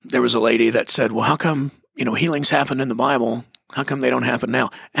there was a lady that said, well, how come, healings happen in the Bible? How come they don't happen now?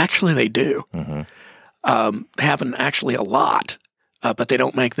 Actually, they do. They happen actually a lot, but they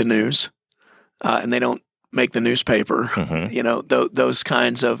don't make the news, and they don't make the newspaper, those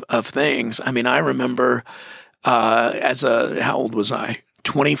kinds of things. I mean, I remember how old was I?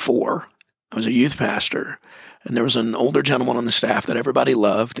 24. I was a youth pastor, and there was an older gentleman on the staff that everybody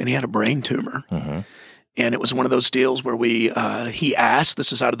loved, and he had a brain tumor. And it was one of those deals where he asked,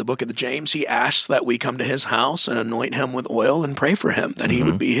 this is out of the book of the James, he asked that we come to his house and anoint him with oil and pray for him that he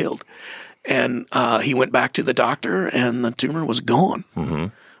would be healed. And he went back to the doctor, and the tumor was gone.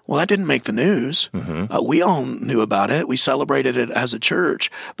 Well, that didn't make the news. We all knew about it. We celebrated it as a church.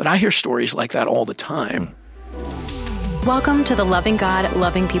 But I hear stories like that all the time. Welcome to the Loving God,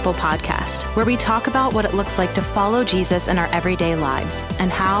 Loving People podcast, where we talk about what it looks like to follow Jesus in our everyday lives and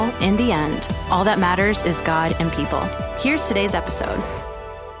how, in the end, all that matters is God and people. Here's today's episode.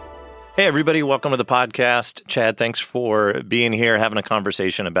 Hey, everybody. Welcome to the podcast. Chad, thanks for being here, having a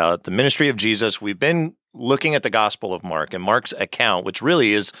conversation about the ministry of Jesus. We've been looking at the Gospel of Mark and Mark's account, which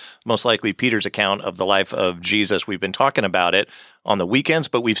really is most likely Peter's account of the life of Jesus. We've been talking about it on the weekends,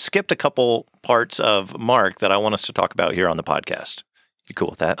 but we've skipped a couple parts of Mark that I want us to talk about here on the podcast. You cool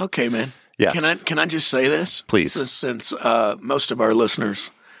with that? Okay, man. Yeah. Can I just say this? Please. Since most of our listeners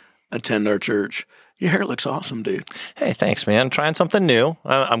attend our church. Your hair looks awesome, dude. Hey, thanks, man. Trying something new.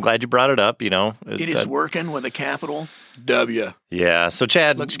 I'm glad you brought it up. It is working with a capital W. Yeah. So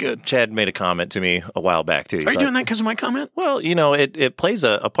Chad looks good. Chad made a comment to me a while back too. Are you doing that because of my comment? Well, it plays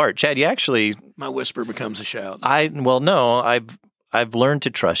a part. Chad, you actually my whisper becomes a shout. I've learned to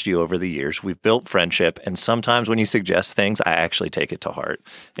trust you over the years. We've built friendship, and sometimes when you suggest things, I actually take it to heart.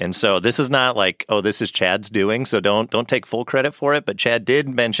 And so this is not like, oh, this is Chad's doing, so don't take full credit for it. But Chad did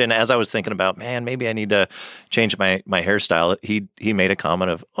mention, as I was thinking about, man, maybe I need to change my hairstyle. He made a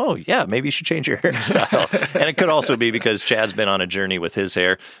comment of, oh yeah, maybe you should change your hairstyle. And it could also be because Chad's been on a journey with his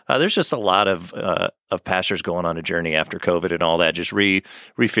hair. There's just a lot of pastors going on a journey after COVID and all that, just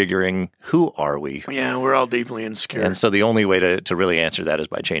refiguring who are we. Yeah, we're all deeply insecure. And so the only way to really answer that is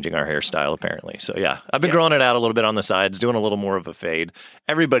by changing our hairstyle, apparently. So yeah, I've been growing it out a little bit on the sides, doing a little more of a fade.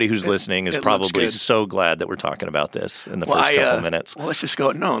 Everybody who's listening is probably so glad that we're talking about this in the first couple minutes. Well, let's just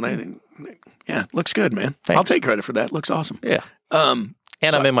go. No, looks good, man. Thanks. I'll take credit for that. Looks awesome. Yeah. I'm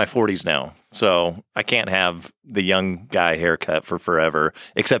in my 40s now, so I can't have the young guy haircut for forever,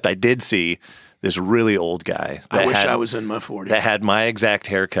 except I did see this really old guy. I wish I was in my 40s. That had my exact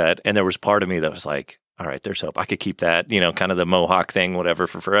haircut, and there was part of me that was like, all right, there's hope. I could keep that, kind of the mohawk thing, whatever,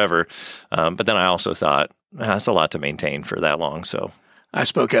 for forever. But then I also thought, that's a lot to maintain for that long. So I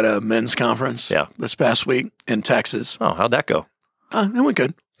spoke at a men's conference this past week in Texas. Oh, how'd that go? It went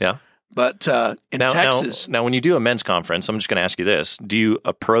good. Yeah. But Texas. Now, when you do a men's conference, I'm just going to ask you this. Do you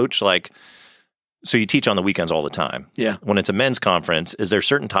approach so you teach on the weekends all the time? Yeah. When it's a men's conference, is there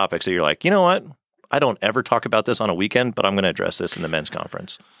certain topics that you're like, you know what? I don't ever talk about this on a weekend, but I'm going to address this in the men's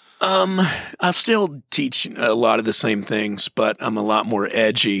conference. I still teach a lot of the same things, but I'm a lot more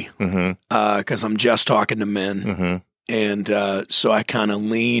edgy because I'm just talking to men. And so I kind of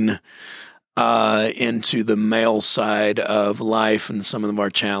lean into the male side of life and some of our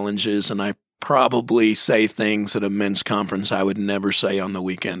challenges, and I probably say things at a men's conference I would never say on the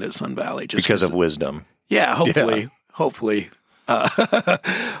weekend at Sun Valley. Just because of wisdom. Yeah, hopefully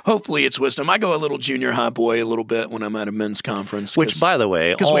it's wisdom. I go a little junior high boy a little bit when I'm at a men's conference. Which, by the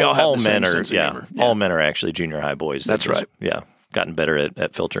way, all men are all men are actually junior high boys. That's right. Yeah, gotten better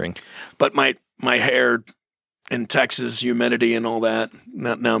at filtering. But my hair in Texas, humidity and all that.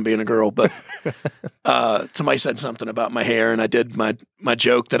 Not now I'm being a girl, but somebody said something about my hair, and I did my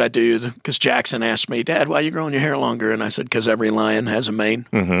joke that I do because Jackson asked me, "Dad, why are you growing your hair longer?" And I said, "Because every lion has a mane."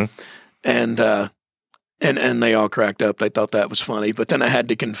 And they all cracked up. They thought that was funny. But then I had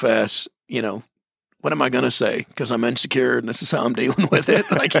to confess, what am I going to say? Because I'm insecure and this is how I'm dealing with it.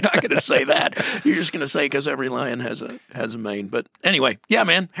 Like, you're not going to say that. You're just going to say because every lion has a mane. But anyway, yeah,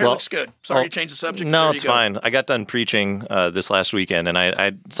 man, hair looks good. Sorry to change the subject. No, it's fine. I got done preaching this last weekend, and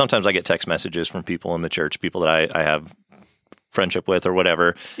I sometimes I get text messages from people in the church, people that I have friendship with or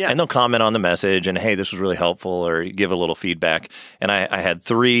whatever, and they'll comment on the message and, hey, this was really helpful, or give a little feedback. And I had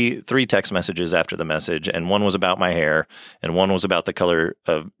three text messages after the message, and one was about my hair, and one was about the color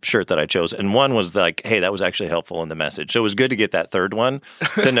of shirt that I chose, and one was like, hey, that was actually helpful in the message. So it was good to get that third one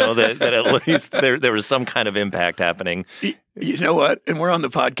to know that at least there was some kind of impact happening. You know what? And we're on the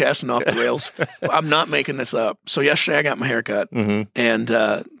podcast and off the rails. I'm not making this up. So yesterday I got my hair cut, and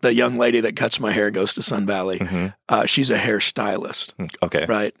the young lady that cuts my hair goes to Sun Valley. She's a hairstylist. Okay.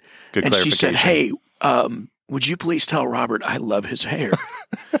 Right. Good and clarification. she said, hey, would you please tell Robert I love his hair?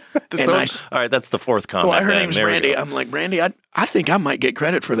 All right, that's the fourth comment. Well, her name's There we Brandy. go. I'm like, Brandy, I think I might get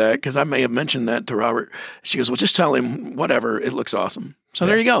credit for that because I may have mentioned that to Robert. She goes, well, just tell him whatever. It looks awesome. So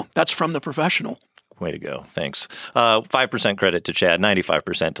there you go. That's from the professional. Way to go. Thanks. 5% credit to Chad,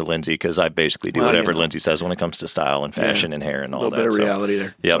 95% to Lindsay, because I basically do whatever Lindsay says when it comes to style and fashion and hair and all that. A little bit of reality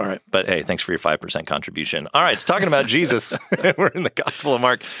there. Yeah. All right. But hey, thanks for your 5% contribution. All right. So talking about Jesus, we're in the Gospel of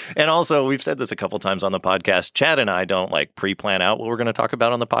Mark. And also, we've said this a couple times on the podcast. Chad and I don't like pre-plan out what we're going to talk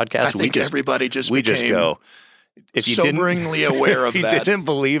about on the podcast. I think everybody just go. If you soberingly aware of if that. you didn't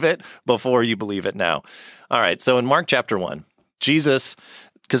believe it before, you believe it now. All right. So in Mark chapter 1, Jesus...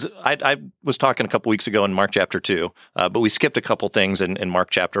 Because I was talking a couple weeks ago in Mark chapter 2, but we skipped a couple things in Mark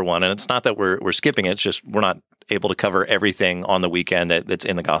chapter 1. And it's not that we're skipping it. It's just we're not able to cover everything on the weekend that's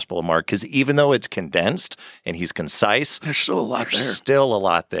in the Gospel of Mark. Because even though it's condensed and he's concise, there's still a lot there. Still a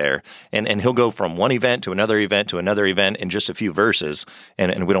lot there. And he'll go from one event to another event to another event in just a few verses.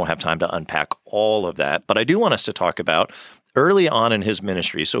 And we don't have time to unpack all of that. But I do want us to talk about early on in his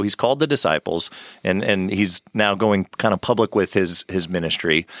ministry. So he's called the disciples, and he's now going kind of public with his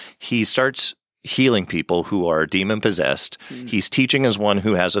ministry. He starts healing people who are demon-possessed. He's teaching as one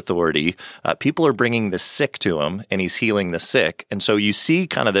who has authority. People are bringing the sick to him, and he's healing the sick. And so you see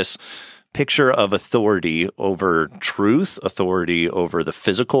kind of this picture of authority over truth, authority over the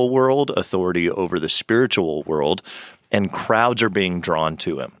physical world, authority over the spiritual world, and crowds are being drawn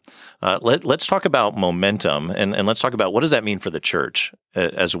to him. Let's talk about momentum, and let's talk about what does that mean for the church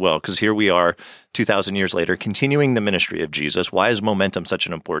as well, because here we are 2,000 years later, continuing the ministry of Jesus. Why is momentum such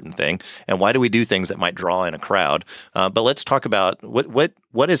an important thing, and why do we do things that might draw in a crowd? But let's talk about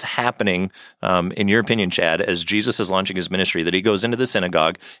what is happening, in your opinion, Chad, as Jesus is launching his ministry, that he goes into the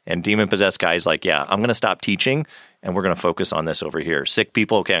synagogue and demon-possessed guys like, yeah, I'm going to stop teaching, and we're going to focus on this over here. Sick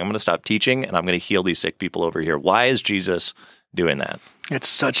people, okay, I'm going to stop teaching, and I'm going to heal these sick people over here. Why is Jesus doing that? It's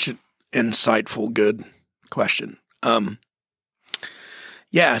such an insightful, good question.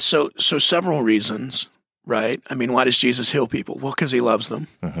 So several reasons, right? I mean, why does Jesus heal people? Well, because he loves them.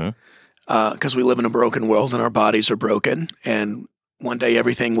 Because we live in a broken world and our bodies are broken, and one day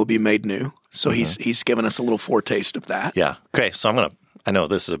everything will be made new. So he's given us a little foretaste of that. Yeah. Okay. So I know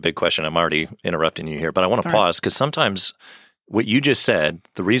this is a big question. I'm already interrupting you here, but I want to pause because sometimes what you just said,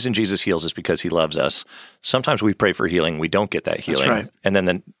 the reason Jesus heals is because he loves us. Sometimes we pray for healing. We don't get that healing. That's right. And then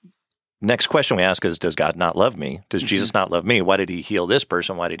the next question we ask is, does God not love me? Does Jesus not love me? Why did he heal this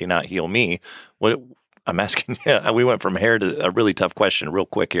person? Why did he not heal me? What I'm asking, we went from hair to a really tough question real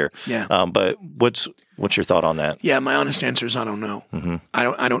quick here. Yeah. But what's your thought on that? Yeah, my honest answer is I don't know.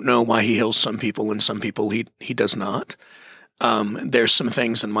 I don't know why he heals some people and some people he does not. There's some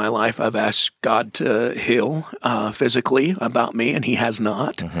things in my life I've asked God to heal physically about me, and he has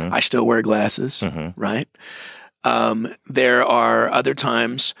not. I still wear glasses, right? There are other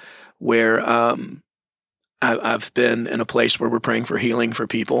times where I've been in a place where we're praying for healing for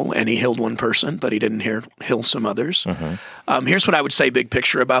people, and he healed one person, but he didn't heal some others. Here's what I would say big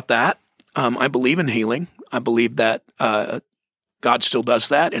picture about that. I believe in healing. I believe that God still does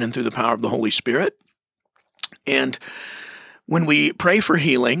that in and through the power of the Holy Spirit. And when we pray for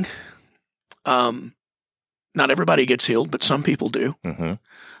healing, not everybody gets healed, but some people do.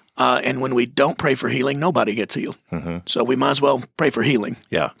 And when we don't pray for healing, nobody gets healed. So we might as well pray for healing.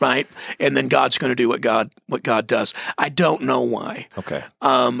 Yeah. Right? And then God's going to do what God does. I don't know why. Okay.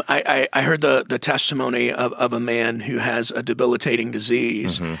 I heard the testimony of a man who has a debilitating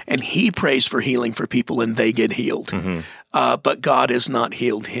disease, and he prays for healing for people and they get healed. But God has not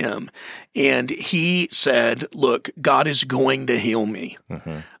healed him. And he said, look, God is going to heal me,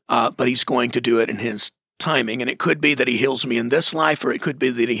 but he's going to do it in his timing. And it could be that he heals me in this life, or it could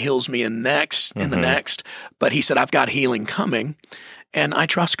be that he heals me in the next. But he said, I've got healing coming, and I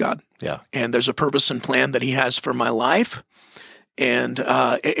trust God. Yeah. And there's a purpose and plan that he has for my life. And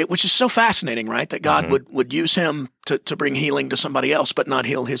which is so fascinating, right? That God would use him to bring healing to somebody else, but not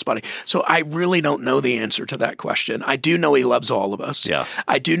heal his body. So I really don't know the answer to that question. I do know he loves all of us. Yeah.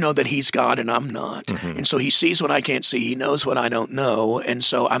 I do know that he's God and I'm not. And so he sees what I can't see. He knows what I don't know. And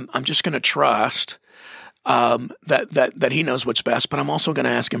so I'm just going to trust that he knows what's best, but I'm also going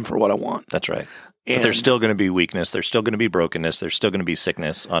to ask him for what I want. That's right. But there's still going to be weakness. There's still going to be brokenness. There's still going to be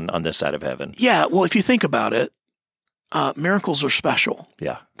sickness on this side of heaven. Yeah. Well, if you think about it, miracles are special.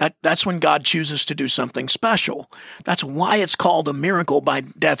 Yeah. That's when God chooses to do something special. That's why it's called a miracle by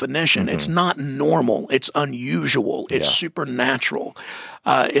definition. It's not normal. It's unusual. It's supernatural.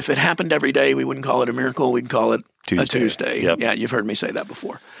 If it happened every day, we wouldn't call it a miracle. We'd call it a Tuesday. Yep. Yeah, you've heard me say that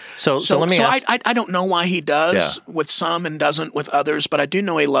before. So let me ask. I don't know why he does with some and doesn't with others, but I do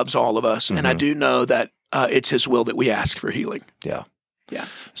know he loves all of us, and I do know that it's his will that we ask for healing. Yeah. Yeah.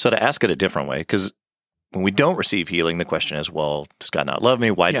 So to ask it a different way, because when we don't receive healing, the question is, well, does God not love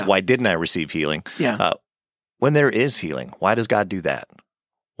me? Why didn't I receive healing? Yeah. When there is healing, why does God do that?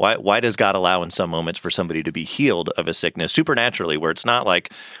 Why does God allow in some moments for somebody to be healed of a sickness supernaturally, where it's not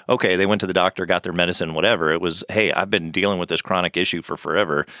like, okay, they went to the doctor, got their medicine, whatever. It was, hey, I've been dealing with this chronic issue for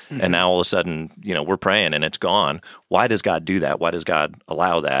forever, and now all of a sudden, we're praying and it's gone. Why does God do that? Why does God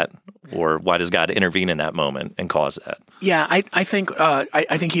allow that? Or why does God intervene in that moment and cause that? Yeah, I think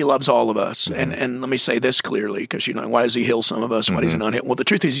He loves all of us, and let me say this clearly, because why does He heal some of us? Why does He not heal? Well, the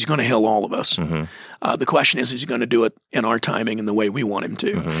truth is He's going to heal all of us. The question is He going to do it in our timing and the way we want Him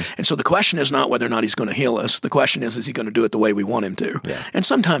to? And so the question is not whether or not He's going to heal us. The question is He going to do it the way we want Him to? Yeah. And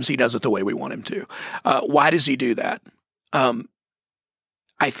sometimes He does it the way we want Him to. Why does He do that?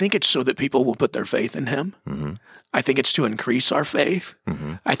 I think it's so that people will put their faith in Him. I think it's to increase our faith.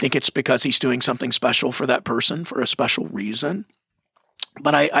 I think it's because He's doing something special for that person for a special reason.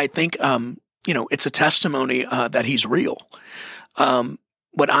 But I think, it's a testimony that He's real.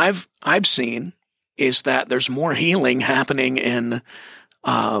 What I've seen is that there's more healing happening in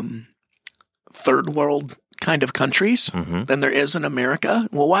third world kind of countries than there is in America.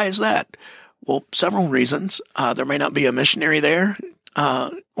 Well, why is that? Well, several reasons. There may not be a missionary there.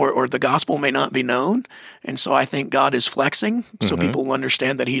 Or the gospel may not be known. And so I think God is flexing so people will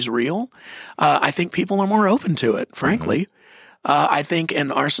understand that He's real. I think people are more open to it, frankly. I think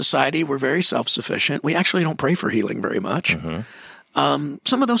in our society, we're very self-sufficient. We actually don't pray for healing very much.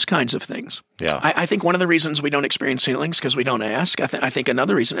 Some of those kinds of things. Yeah. I think one of the reasons we don't experience healings because we don't ask. I think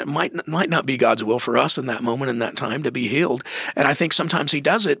another reason, it might not be God's will for us in that moment, in that time, to be healed. And I think sometimes He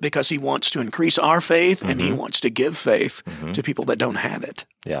does it because He wants to increase our faith and He wants to give faith to people that don't have it.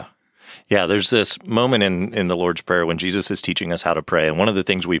 Yeah. Yeah, there's this moment in the Lord's Prayer when Jesus is teaching us how to pray. And one of the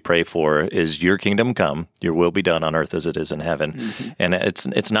things we pray for is your kingdom come, your will be done on earth as it is in heaven. And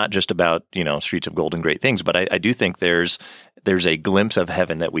it's not just about, streets of gold and great things, but I do think there's a glimpse of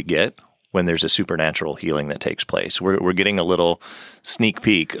heaven that we get when there's a supernatural healing that takes place. We're getting a little sneak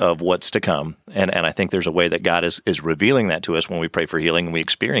peek of what's to come. And I think there's a way that God is revealing that to us when we pray for healing and we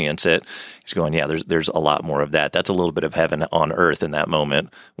experience it. He's going, yeah, there's a lot more of that. That's a little bit of heaven on earth in that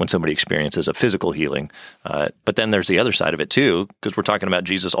moment when somebody experiences a physical healing. But then there's the other side of it too, because we're talking about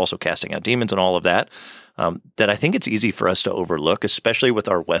Jesus also casting out demons and all of that, that I think it's easy for us to overlook, especially with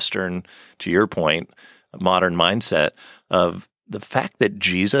our Western, to your point, modern mindset of the fact that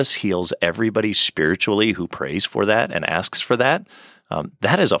Jesus heals everybody spiritually who prays for that and asks for that.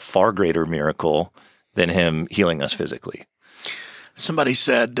 That is a far greater miracle than Him healing us physically. Somebody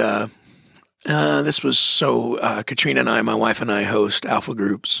said, this was so, Katrina and I, my wife and I host Alpha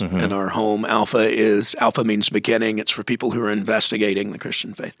groups in our home. Alpha means beginning. It's for people who are investigating the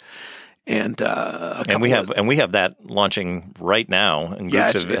Christian faith. And we have that launching right now, and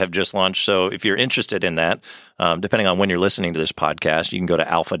groups have just launched. So if you're interested in that, depending on when you're listening to this podcast, you can go to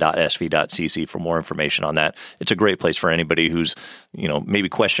alpha.sv.cc for more information on that. It's a great place for anybody who's maybe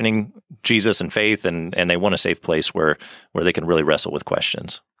questioning Jesus and faith, and they want a safe place where they can really wrestle with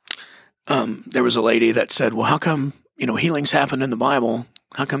questions. There was a lady that said, "Well, how come healings happen in the Bible?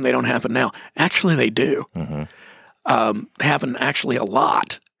 How come they don't happen now?" Actually, they do. Happen actually a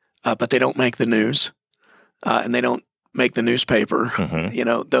lot. But they don't make the news, and they don't make the newspaper,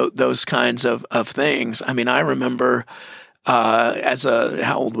 those kinds of things. I mean, I remember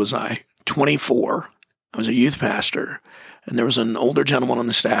how old was I? 24. I was a youth pastor, and there was an older gentleman on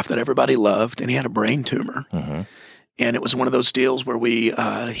the staff that everybody loved, and he had a brain tumor. And it was one of those deals where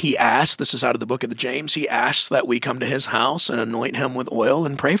he asked, this is out of the book of the James, he asked that we come to his house and anoint him with oil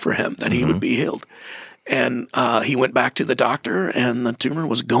and pray for him, that he would be healed. And he went back to the doctor, and the tumor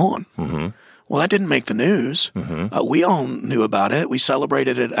was gone. Well, that didn't make the news. We all knew about it. We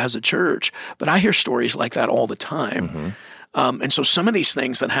celebrated it as a church. But I hear stories like that all the time. And so some of these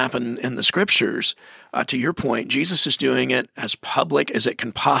things that happen in the Scriptures, to your point, Jesus is doing it as public as it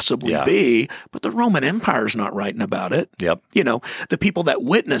can possibly be, but the Roman Empire is not writing about it. The people that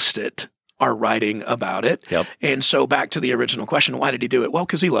witnessed it are writing about it. And so back to the original question, why did He do it? Well,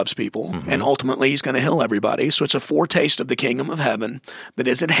 because He loves people, and ultimately He's going to heal everybody. So it's a foretaste of the kingdom of heaven that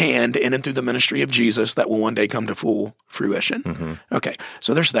is at hand in and through the ministry of Jesus that will one day come to full fruition. Okay,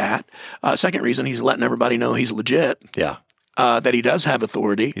 so there's that. Second reason, He's letting everybody know He's legit. That He does have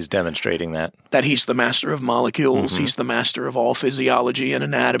authority. He's demonstrating that. That He's the master of molecules. He's the master of all physiology and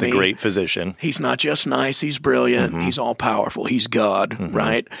anatomy. The great physician. He's not just nice. He's brilliant. He's all powerful. He's God,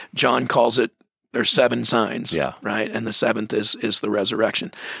 right? John calls it there's 7 signs, Yeah. right? And the 7th is the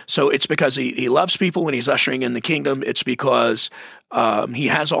resurrection. So it's because he loves people and he's ushering in the kingdom. It's because he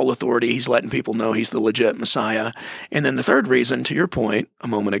has all authority. He's letting people know he's the legit Messiah. And then the third reason, to your point a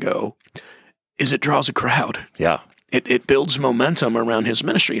moment ago, is it draws a crowd. Yeah. It builds momentum around his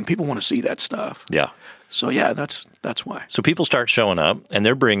ministry, and people want to see that stuff. Yeah. So yeah, that's why. So people start showing up, and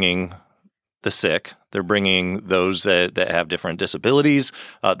they're bringing the sick. They're bringing those that have different disabilities.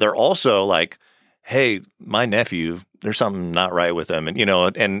 They're also like, hey, my nephew, there's something not right with him. And,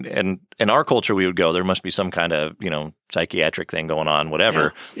 and in our culture, we would go, there must be some kind of, psychiatric thing going on,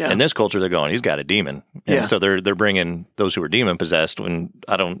 whatever. Yeah. In this culture, they're going, he's got a demon. And so they're bringing those who are demon possessed, when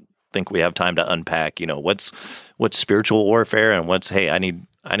I don't think we have time to unpack, what's spiritual warfare and what's, hey, I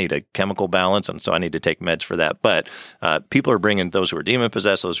need a chemical balance, and so I need to take meds for that. But people are bringing those who are demon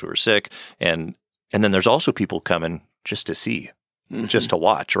possessed, those who are sick, and then there's also people coming just to see, just to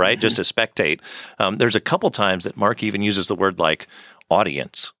watch, right? Just to spectate. There's a couple times that Mark even uses the word like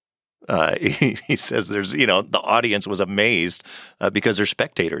audience. He says there's, the audience was amazed because there's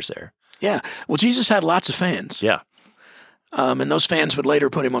spectators there. Yeah. Well, Jesus had lots of fans. Yeah. And those fans would later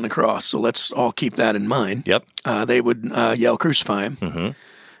put him on the cross. So let's all keep that in mind. Yep. They would yell, crucify him. Mm-hmm.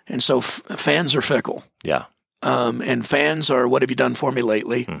 And so fans are fickle. Yeah. And fans are, what have you done for me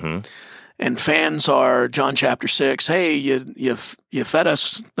lately? Mm-hmm. And fans are John chapter 6. Hey, you fed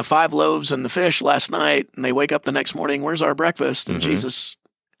us the 5 loaves and the fish last night. And they wake up the next morning, where's our breakfast? And Jesus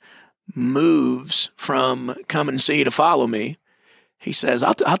moves from come and see to follow me. He says,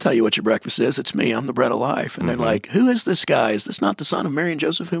 I'll tell you what your breakfast is. It's me. I'm the bread of life. And they're like, who is this guy? Is this not the son of Mary and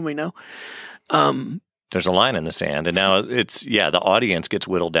Joseph whom we know? There's a line in the sand. And now the audience gets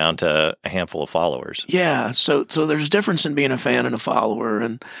whittled down to a handful of followers. Yeah. So there's a difference in being a fan and a follower.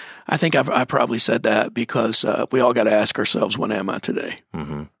 And I think I probably said that because we all got to ask ourselves, what am I today?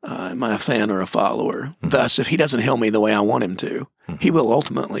 Am I a fan or a follower? Thus, if he doesn't heal me the way I want him to, he will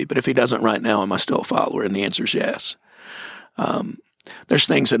ultimately. But if he doesn't right now, am I still a follower? And the answer is yes. There's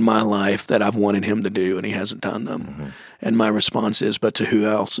things in my life that I've wanted him to do, and he hasn't done them. And my response is, but to who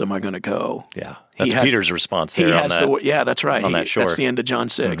else am I going to go? Yeah, that's Peter's response there. That's right. On that shore. That's the end of John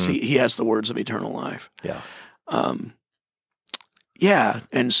 6. He has the words of eternal life. Yeah.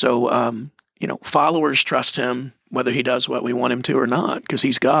 And so, followers trust him whether he does what we want him to or not, because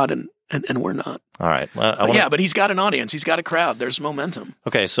he's God and we're not. All right. But he's got an audience. He's got a crowd. There's momentum.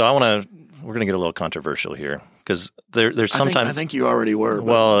 Okay, so we're going to get a little controversial here, because there's sometimes I think you already were.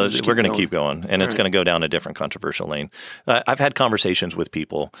 Well, we're going to keep going, and it's going to go down a different controversial lane. I've had conversations with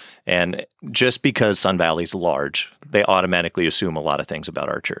people, and just because Sun Valley's large, they automatically assume a lot of things about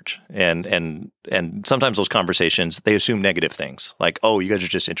our church, and sometimes those conversations, they assume negative things, like, oh, you guys are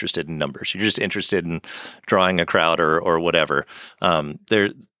just interested in numbers, you're just interested in drawing a crowd or whatever.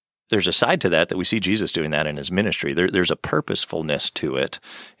 There's a side to that we see Jesus doing that in his ministry. There's a purposefulness to it,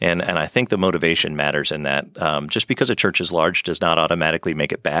 and I think the motivation matters in that. Just because a church is large does not automatically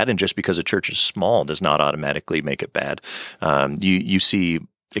make it bad, and just because a church is small does not automatically make it bad. You see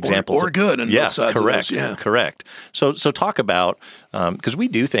examples or good on both sides correct, of this. Yeah, correct. So talk about, because we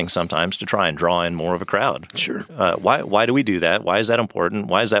do things sometimes to try and draw in more of a crowd. Sure. Why do we do that? Why is that important?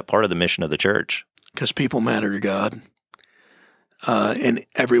 Why is that part of the mission of the church? Because people matter to God. And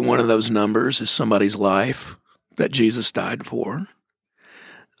every one of those numbers is somebody's life that Jesus died for.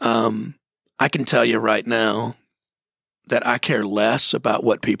 I can tell you right now that I care less about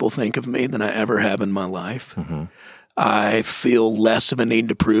what people think of me than I ever have in my life. I feel less of a need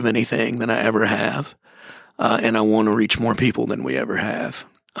to prove anything than I ever have. And I want to reach more people than we ever have.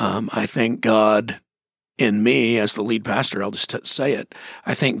 I think God in me, as the lead pastor, I'll just say it,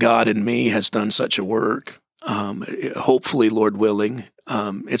 I think God in me has done such a work. Hopefully, Lord willing,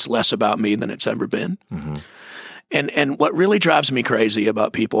 it's less about me than it's ever been. And what really drives me crazy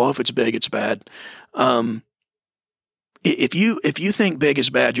about people, if it's big, it's bad. If you think big is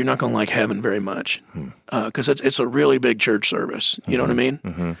bad, you're not going to like heaven very much, because it's a really big church service. You know what I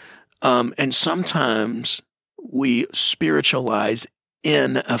mean? And sometimes we spiritualize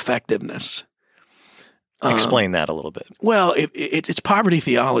ineffectiveness. Explain that a little bit. Well, it's poverty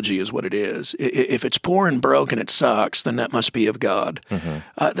theology is what it is. If it's poor and broke and it sucks, then that must be of God.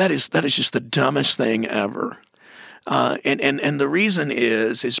 That is just the dumbest thing ever. And the reason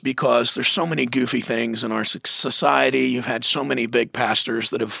is because there's so many goofy things in our society. You've had so many big pastors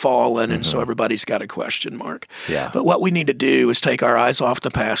that have fallen, and so everybody's got a question mark. Yeah. But what we need to do is take our eyes off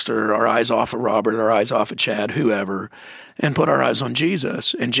the pastor, our eyes off of Robert, our eyes off of Chad, whoever, and put our eyes on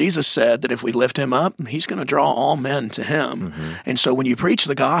Jesus. And Jesus said that if we lift him up, he's going to draw all men to him. And so when you preach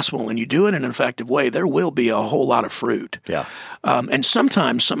the gospel and you do it in an effective way, there will be a whole lot of fruit. Yeah. And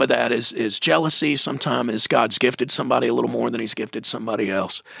sometimes some of that is jealousy. Sometimes is God's gifted somebody a little more than he's gifted somebody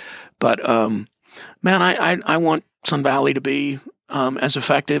else. But, man, I want Sun Valley to be as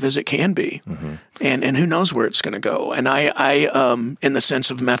effective as it can be. And who knows where it's going to go. And I in the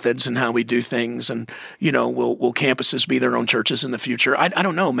sense of methods and how we do things and, will campuses be their own churches in the future? I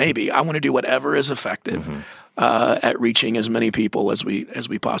don't know. Maybe. I want to do whatever is effective. At reaching as many people as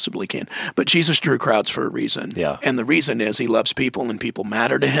we possibly can. But Jesus drew crowds for a reason. Yeah. And the reason is he loves people and people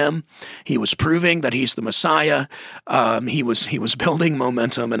matter to him. He was proving that he's the Messiah. He was building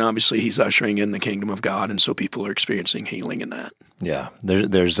momentum, and obviously he's ushering in the kingdom of God, and so people are experiencing healing in that. Yeah,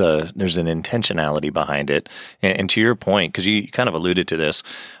 there's an intentionality behind it. And to your point, because you kind of alluded to this,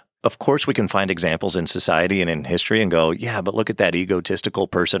 of course, we can find examples in society and in history and go, yeah, but look at that egotistical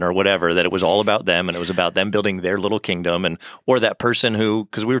person or whatever, that it was all about them and it was about them building their little kingdom, or that person who,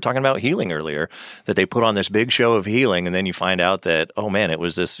 because we were talking about healing earlier, that they put on this big show of healing and then you find out that, oh man, it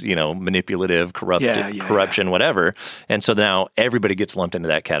was this, manipulative, corruption, whatever. And so now everybody gets lumped into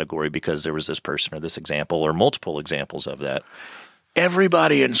that category because there was this person or this example or multiple examples of that.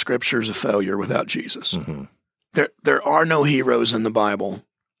 Everybody in Scripture is a failure without Jesus. There are no heroes in the Bible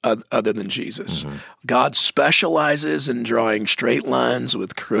other than Jesus. God specializes in drawing straight lines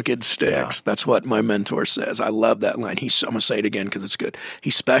with crooked sticks. Yeah. That's what my mentor says. I love that line. I'm going to say it again because it's good. He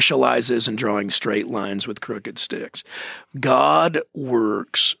specializes in drawing straight lines with crooked sticks. God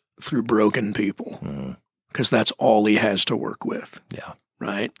works through broken people because that's all he has to work with. Yeah.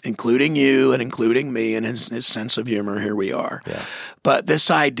 Right? Including you and including me and his sense of humor. Here we are. Yeah. But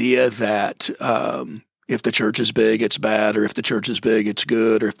this idea that if the church is big, it's bad, or if the church is big, it's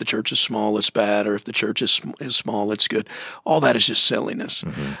good, or if the church is small, it's bad, or if the church is small, it's good. All that is just silliness.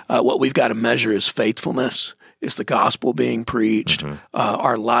 What we've got to measure is faithfulness. Is the gospel being preached?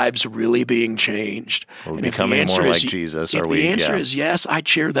 Our lives really being changed? Are we becoming more like Jesus? If the answer is yes, I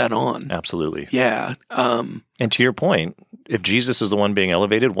cheer that on. Absolutely. Yeah. And to your point, if Jesus is the one being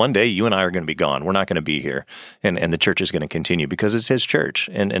elevated, one day you and I are going to be gone. We're not going to be here. And the church is going to continue because it's his church.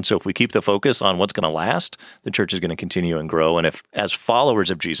 And so if we keep the focus on what's going to last, the church is going to continue and grow. And if as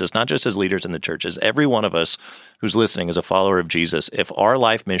followers of Jesus, not just as leaders in the churches, every one of us who's listening is a follower of Jesus, if our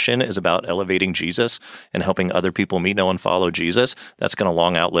life mission is about elevating Jesus and helping other people meet, know, and follow Jesus, that's going to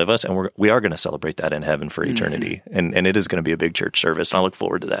long outlive us. And we are going to celebrate that in heaven for eternity. And it is going to be a big church service. And I look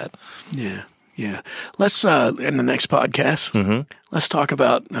forward to that. Yeah. Yeah. Let's, in the next podcast, let's talk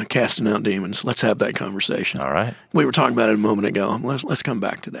about casting out demons. Let's have that conversation. All right. We were talking about it a moment ago. Let's come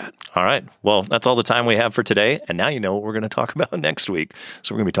back to that. All right. Well, that's all the time we have for today. And now you know what we're going to talk about next week.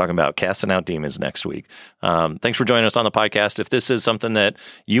 So we're going to be talking about casting out demons next week. Thanks for joining us on the podcast. If this is something that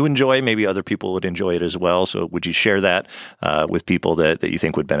you enjoy, maybe other people would enjoy it as well. So would you share that with people that you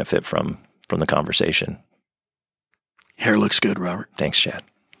think would benefit from the conversation? Hair looks good, Robert. Thanks, Chad.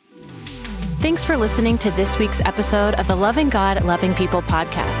 Thanks for listening to this week's episode of the Loving God, Loving People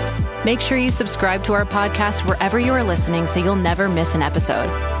podcast. Make sure you subscribe to our podcast wherever you are listening so you'll never miss an episode.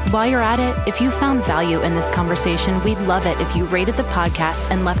 While you're at it, if you found value in this conversation, we'd love it if you rated the podcast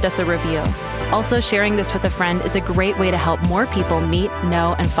and left us a review. Also, sharing this with a friend is a great way to help more people meet,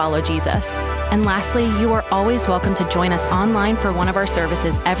 know, and follow Jesus. And lastly, you are always welcome to join us online for one of our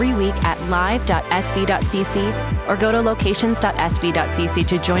services every week at live.sv.cc or go to locations.sv.cc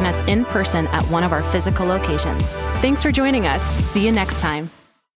to join us in person at one of our physical locations. Thanks for joining us. See you next time.